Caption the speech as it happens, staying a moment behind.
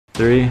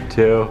3,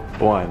 2,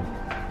 1.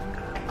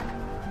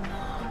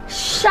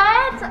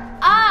 Shut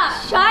up!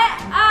 Shut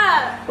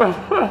up!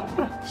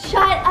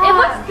 Shut up! It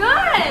was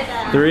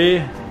good!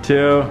 3,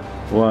 2,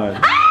 1.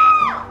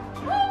 Ah!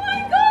 Oh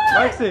my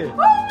god! Lexi! Oh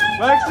my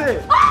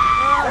Lexi!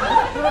 god!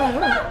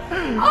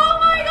 Oh my god!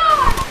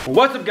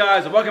 What's up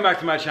guys, welcome back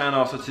to my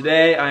channel. So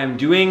today I am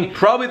doing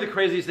probably the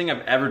craziest thing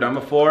I've ever done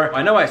before.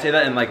 I know I say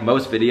that in like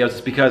most videos,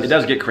 it's because it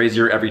does get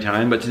crazier every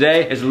time, but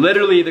today is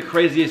literally the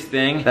craziest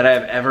thing that I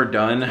have ever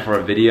done for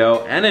a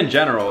video and in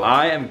general.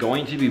 I am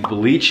going to be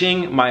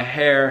bleaching my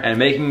hair and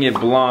making it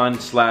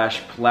blonde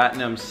slash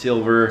platinum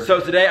silver.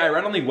 So today I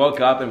randomly woke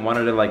up and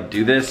wanted to like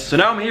do this. So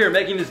now I'm here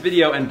making this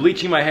video and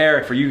bleaching my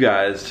hair for you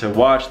guys to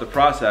watch the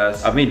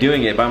process of me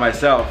doing it by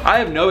myself. I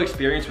have no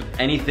experience with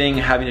anything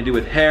having to do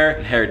with hair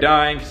and hair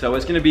dyeing, so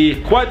it's gonna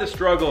be quite the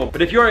struggle.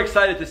 But if you're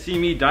excited to see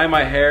me dye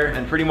my hair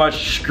and pretty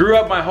much screw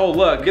up my whole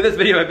look, give this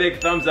video a big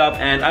thumbs up.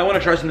 And I wanna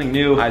try something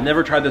new. I've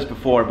never tried this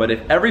before, but if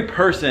every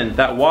person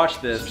that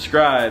watched this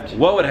subscribed,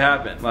 what would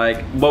happen?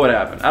 Like, what would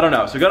happen? I don't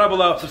know. So go down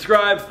below,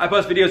 subscribe. I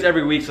post videos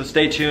every week, so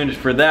stay tuned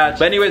for that.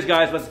 But anyways,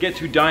 guys, let's get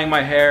to dyeing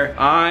my hair.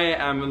 I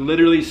am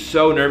literally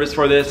so nervous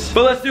for this,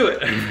 but let's do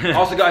it.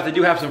 Also, guys, I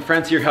do have some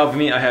friends here helping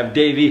me. I have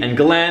Davey and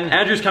Glenn.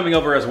 Andrew's coming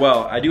over as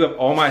well. I do have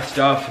all my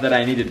stuff that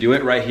I need to do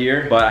it right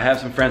here, but I have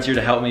some friends here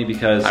to help me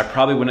because I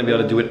probably wouldn't be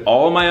able to do it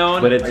all on my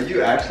own. But it's— Are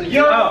you actually?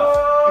 Yo! Yo!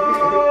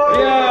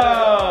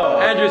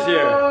 Andrew's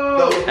here.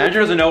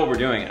 Andrew doesn't know what we're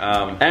doing.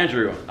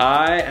 Andrew,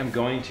 I am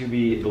going to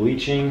be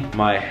bleaching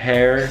my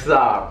hair.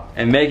 Stop.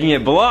 And making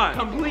it blonde.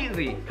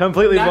 Completely.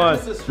 Completely Not blonde.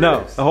 just the strips.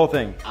 No, the whole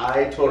thing.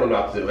 I told him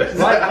not to do it.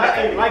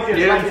 Like this.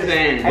 You're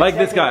insane. Like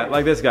this guy,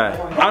 like this guy.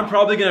 I'm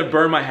probably gonna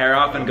burn my hair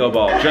off and go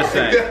bald. Just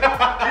saying.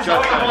 Just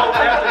saying.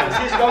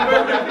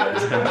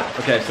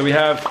 Okay, so we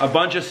have a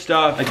bunch of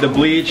stuff, like the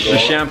bleach, the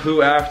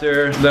shampoo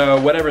after, the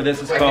whatever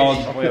this is called.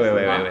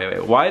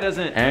 Wait. Why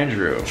doesn't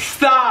Andrew?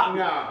 Stop!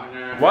 No.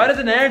 Why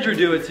doesn't Andrew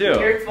do it too?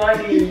 You're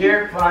funny,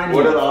 you're funny.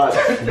 What are the odds?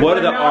 What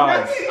are the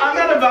odds? I'm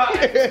not about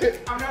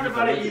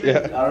it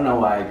either. I don't know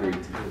why I agreed to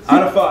this.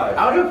 Out of 5.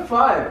 Out of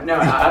 5. No,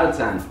 out of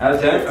 10. Out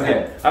of 10?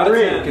 Okay. Out of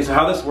 10. Okay, so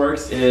how this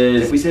works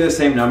is if we say the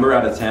same number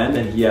out of 10,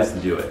 then he has to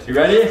do it. You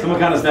ready? Someone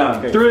count us down.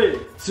 Okay. 3,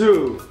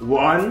 2,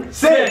 1,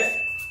 6!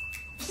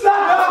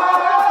 Stop!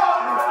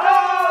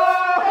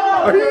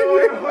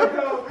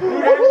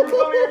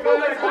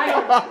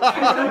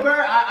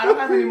 I don't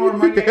have any more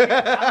money.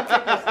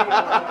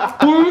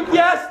 Who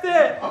guessed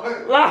it?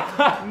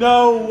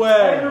 No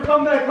way. Andrew,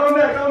 come back.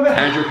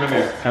 Andrew,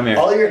 come here.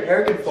 All your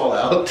hair could fall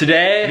out.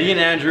 Today, me and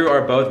Andrew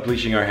are both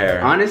bleaching our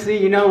hair. Honestly,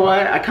 you know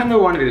what? I kind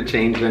of wanted to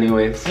change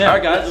anyways. Yeah.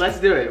 Alright guys. Let's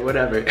do it,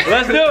 whatever.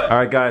 Let's do it.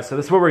 Alright guys, so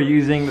this is what we're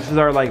using. This is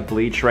our like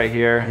bleach right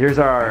here. Here's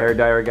our hair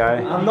dyer guy.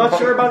 I'm not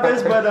sure about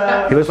this,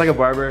 but he looks like a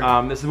barber.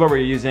 This is what we're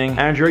using.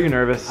 Andrew, are you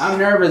nervous? I'm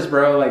nervous,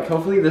 bro. Like,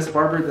 hopefully this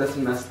barber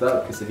doesn't mess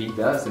up, because if he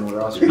does, then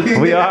we're all screwed.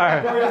 We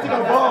are.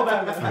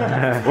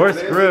 We're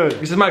screwed.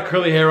 This is my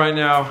curly hair right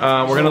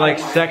now. We're gonna like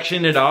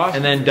section it off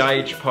and then dye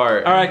each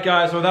part. Alright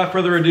guys, so without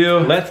further ado,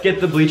 let's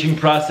get the bleaching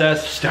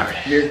process started.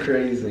 You're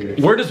crazy.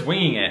 We're just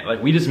winging it.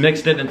 Like we just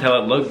mixed it until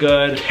it looked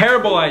good.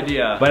 Terrible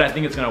idea, but I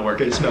think it's gonna work.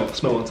 okay, smell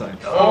one time.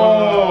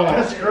 Oh,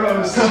 That's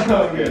gross.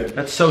 Oh, good.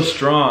 That's so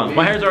strong.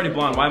 My hair's already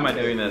blonde. Why am I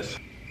doing this?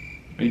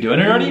 Are you doing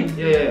it already?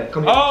 Yeah.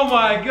 Come here. Oh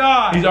my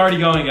god! He's already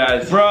going,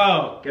 guys.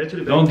 Bro! Get it to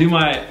the Don't do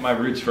my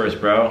roots first,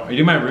 bro. Are you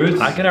doing my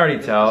roots? I can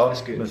already tell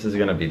this is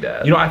gonna be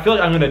bad. You know, I feel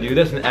like I'm gonna do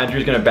this and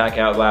Andrew's gonna back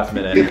out last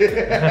minute.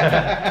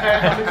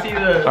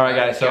 Alright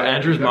guys, so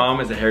Andrew's mom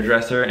is a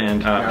hairdresser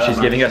and she's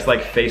giving us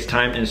like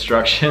FaceTime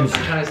instructions.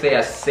 I'm trying to stay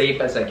as safe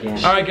as I can.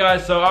 Alright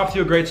guys, so off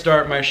to a great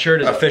start. My shirt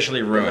is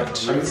officially ruined.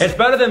 It's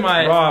better than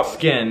my raw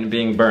skin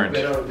being burnt.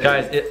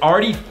 Guys, it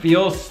already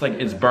feels like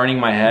it's burning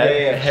my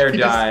head. Hair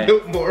dye.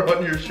 Just put more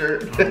on your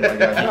shirt. Oh my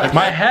gosh.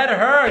 My head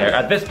hurts.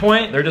 At this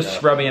point, they're just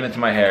scrubbing it into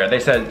my hair. They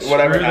said,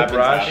 Whatever screw the happens,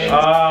 brush.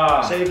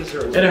 happens. Save the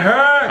service. It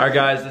hurts. Alright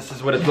guys, this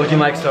is what it's looking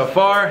like so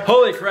far.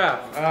 Holy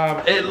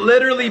crap. It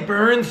literally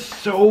burns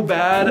so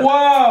bad.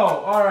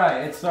 Whoa.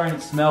 Alright, it's starting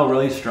to smell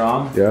really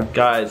strong. Yeah.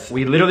 Guys,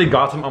 we literally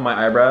got some on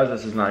my eyebrows.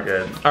 This is not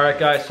good. Alright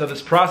guys, so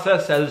this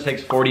process says it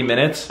takes 40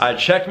 minutes. I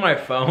checked my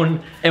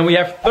phone and we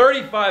have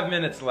 35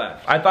 minutes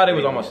left. I thought it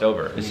was almost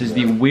over. This is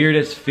the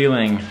weirdest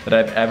feeling that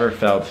I've ever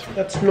felt.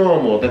 That's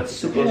normal.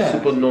 That's super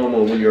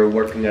normal when you're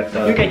working at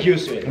the... You get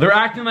used to it. They're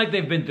acting like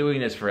they've been doing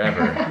this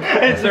forever.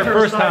 It's their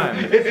first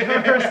time. It's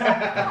their first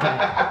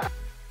time.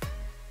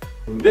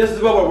 This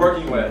is what we're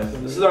working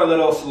with. This is our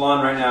little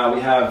salon right now. We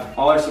have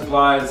all our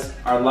supplies,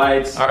 our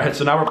lights. All right,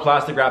 so now we're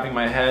plastic wrapping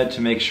my head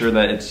to make sure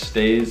that it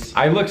stays.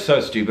 I look so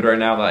stupid right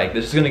now, like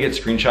this is gonna get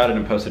screenshotted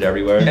and posted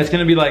everywhere. It's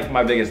gonna be like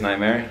my biggest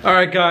nightmare. All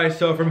right guys,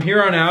 so from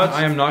here on out,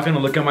 I am not gonna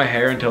look at my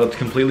hair until it's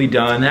completely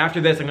done. And after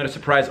this, I'm gonna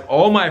surprise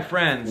all my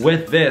friends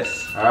with this.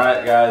 All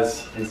right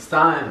guys. It's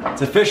time.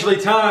 It's officially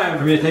time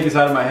for me to take this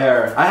out of my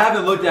hair. I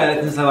haven't looked at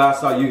it since I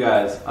last saw you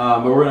guys,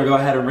 but we're gonna go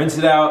ahead and rinse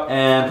it out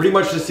and pretty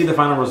much just see the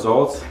final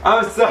results.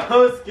 I'm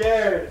so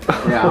scared.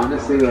 Yeah,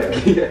 honestly, like,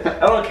 I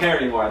don't care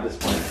anymore at this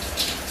point.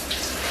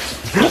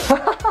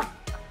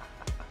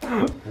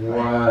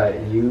 what?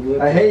 you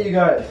look. I hate you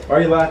guys. Why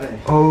are you laughing?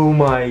 Oh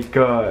my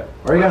god.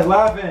 Why are you guys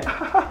laughing?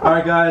 All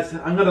right, guys,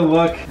 I'm gonna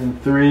look in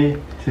 3,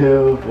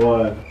 2,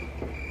 1.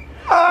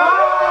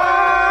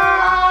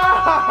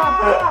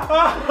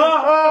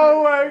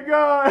 Oh my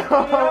god.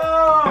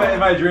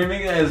 Am I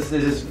dreaming? Is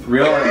this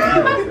real?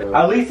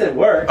 At least it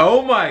worked.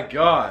 Oh my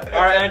god.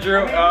 All right, Andrew,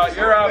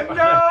 you're up.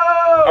 No!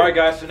 All right,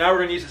 guys, so now we're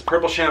gonna use this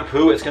purple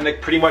shampoo. It's gonna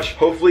pretty much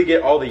hopefully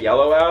get all the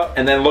yellow out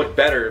and then look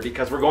better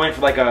because we're going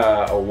for like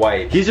a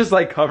white. He's just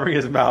like covering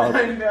his mouth.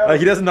 I know. Like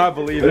he does not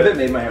believe What if it it.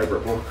 made my hair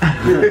purple? All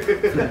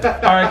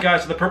right,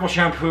 guys, so the purple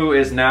shampoo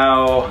is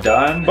now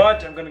done,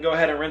 but I'm gonna go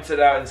ahead and rinse it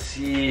out and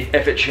see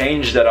if it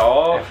changed at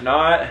all. If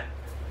not,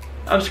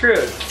 I'm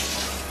screwed.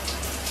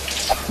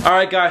 All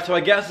right, guys, so I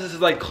guess this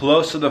is like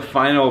close to the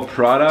final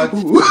product.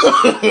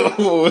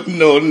 Oh,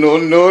 no, no,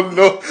 no,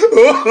 no.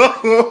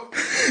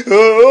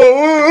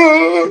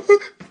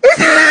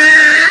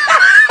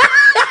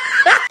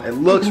 It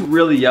looks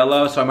really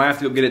yellow, so I might have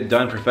to go get it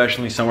done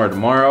professionally somewhere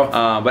tomorrow.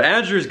 But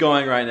Andrew's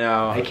going right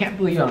now. I can't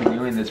believe I'm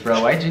doing this,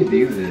 bro. Why'd you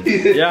do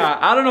this? Yeah,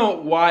 I don't know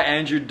why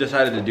Andrew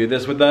decided to do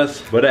this with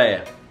us, but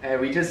hey. Hey,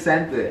 we just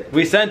sent it.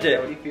 We sent How do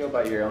it. you feel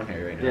about your own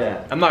hair right now?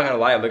 Yeah, I'm not gonna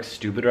lie, it looks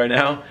stupid right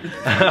now.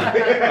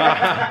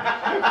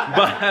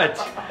 But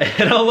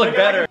it'll look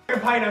better.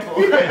 Pineapple.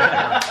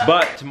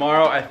 But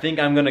tomorrow, I think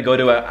I'm gonna go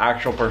to an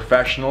actual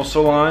professional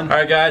salon. All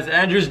right, guys,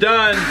 Andrew's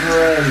done.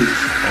 Oh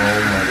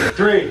my god.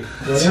 3,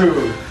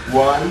 2,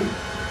 1.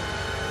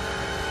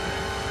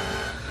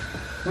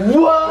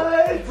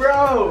 What?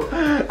 Bro!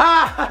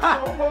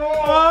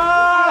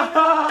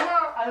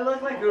 I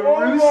look like a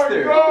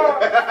rooster.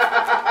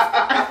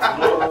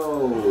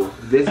 Whoa,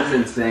 this is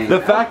insane. The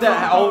fact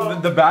that all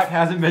the back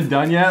hasn't been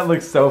done yet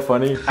looks so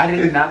funny. I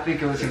did not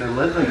think it was gonna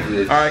look like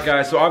this. All right,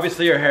 guys, so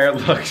obviously your hair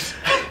looks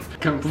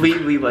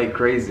Completely like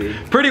crazy.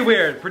 pretty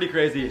weird, pretty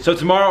crazy. So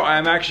tomorrow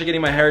I'm actually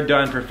getting my hair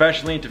done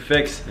professionally to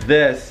fix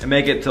this and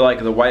make it to like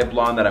the white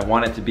blonde that I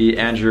want it to be.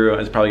 Andrew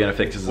is probably gonna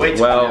fix this as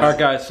well. All right,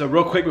 guys, so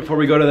real quick before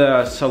we go to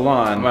the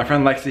salon, my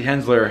friend Lexi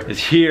Hensler is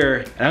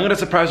here and I'm gonna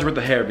surprise her with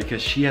the hair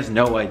because she has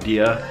no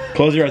idea.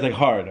 Close your eyes like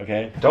hard,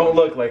 okay? Don't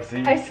look,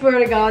 Lexi. I swear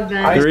to God,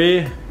 Ben.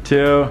 3,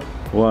 2,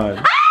 1.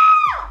 Ah!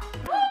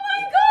 Oh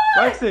my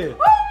God! Lexi!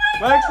 Oh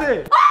my God!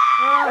 Lexi!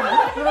 Oh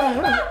my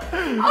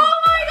God! Oh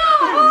my God!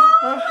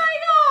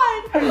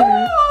 Oh,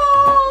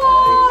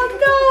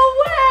 no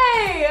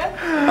way!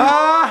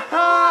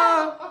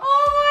 Oh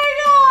my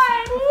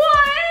God!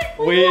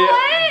 What? We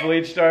What?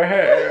 bleached our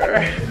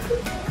hair.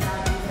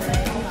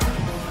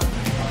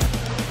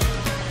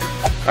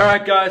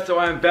 Alright guys, so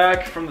I'm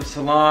back from the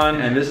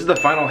salon and this is the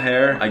final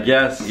hair. I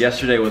guess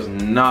yesterday was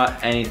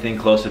not anything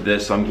close to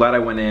this, so I'm glad I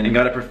went in and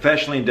got it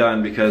professionally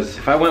done because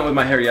if I went with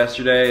my hair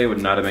yesterday, it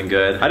would not have been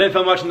good. I didn't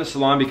film much in the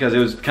salon because it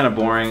was kind of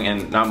boring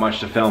and not much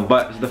to film,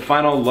 but this is the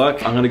final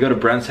look. I'm gonna go to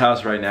Brent's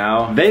house right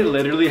now. They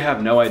literally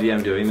have no idea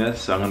I'm doing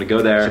this, so I'm gonna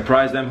go there,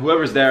 surprise them.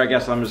 Whoever's there, I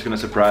guess I'm just gonna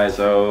surprise.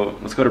 So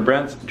let's go to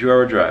Brent's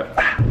 2-hour drive.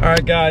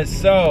 Alright guys,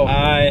 so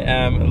I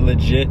am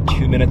legit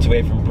 2 minutes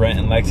away from Brent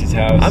and Lexi's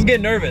house. I'm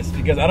getting nervous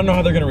because I don't know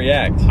how they're gonna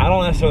react. I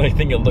don't necessarily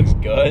think it looks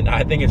good.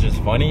 I think it's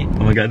just funny.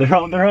 Oh my god, they're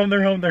home, they're home,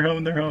 they're home, they're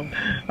home, they're home.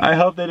 I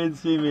hope they didn't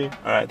see me.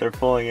 Alright, they're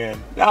pulling in.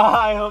 Oh,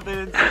 I hope they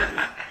didn't see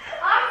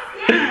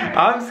me.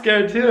 I'm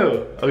scared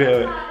too.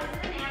 Okay, wait.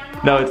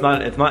 No, it's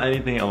not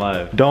anything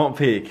alive. Don't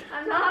peek.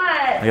 I'm not.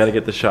 I gotta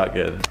get the shot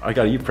good. I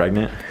got, are you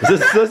pregnant?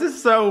 This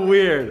is so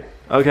weird.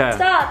 Okay.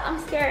 Stop, I'm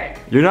scared.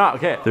 You're not,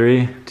 okay.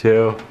 3,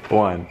 2,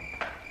 1.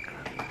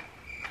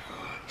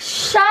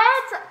 Shut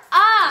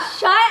up!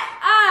 Shut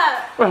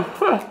up!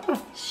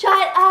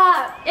 Shut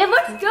up! It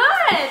looks good!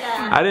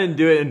 I didn't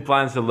do it in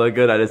plans to look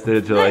good. I just did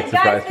it to like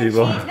surprise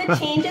people. The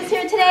changes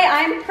here today,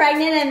 I'm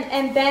pregnant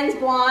and Ben's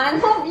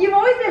blonde. Well, you've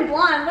always been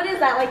blonde. What is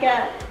that, like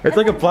a... It's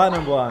like a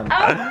platinum blonde. Oh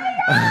my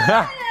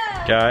God!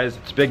 Guys,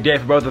 it's a big day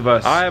for both of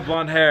us. I have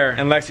blonde hair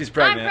and Lexi's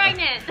pregnant. I'm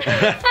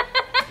pregnant.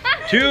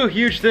 Two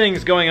huge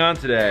things going on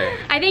today.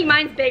 I think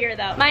mine's bigger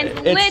though. Mine's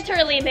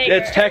literally bigger.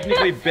 It's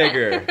technically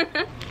bigger.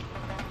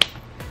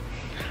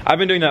 I've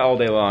been doing that all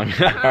day long.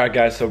 All right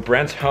guys, so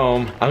Brent's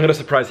home. I'm gonna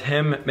surprise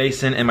him,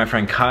 Mason, and my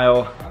friend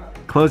Kyle.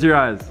 Close your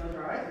eyes.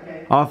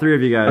 All three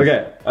of you guys.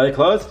 Okay, are they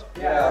closed?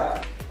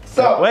 Yeah.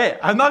 So, Wait,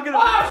 I'm not gonna.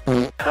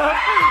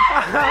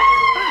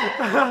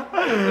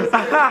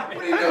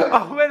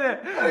 Open it!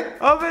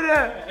 Open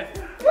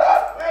it!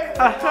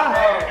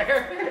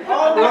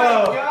 oh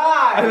my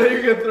God! I think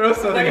you could throw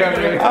something at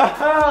me.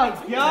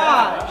 Oh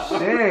gosh!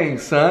 Dang,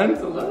 son.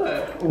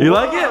 You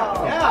like it?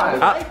 Yeah, I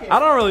like it. I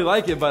don't really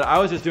like it, but I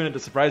was just doing it to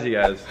surprise you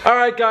guys. All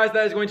right guys,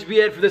 that is going to be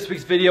it for this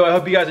week's video. I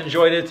hope you guys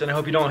enjoyed it, and I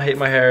hope you don't hate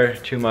my hair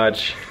too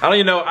much. I don't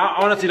even know,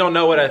 I honestly don't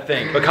know what I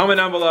think, but comment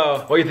down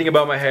below what you think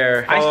about my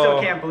hair. I still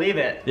can't believe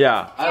it.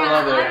 Yeah. I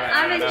love it.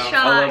 I'm in shock.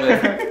 I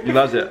love it. He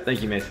loves it.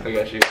 Thank you, Mason. I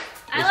got you.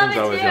 I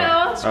love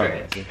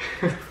it too.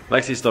 Oh.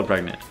 Lexi's still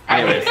pregnant.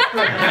 Anyways.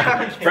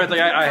 Brent's like,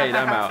 I hate,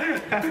 I'm out.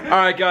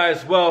 Alright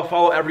guys, well,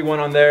 follow everyone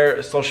on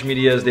their social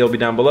medias. They'll be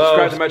down below.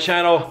 Subscribe to my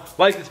channel,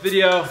 like this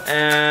video,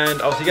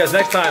 and I'll see you guys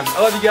next time.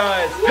 I love you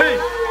guys.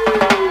 Peace!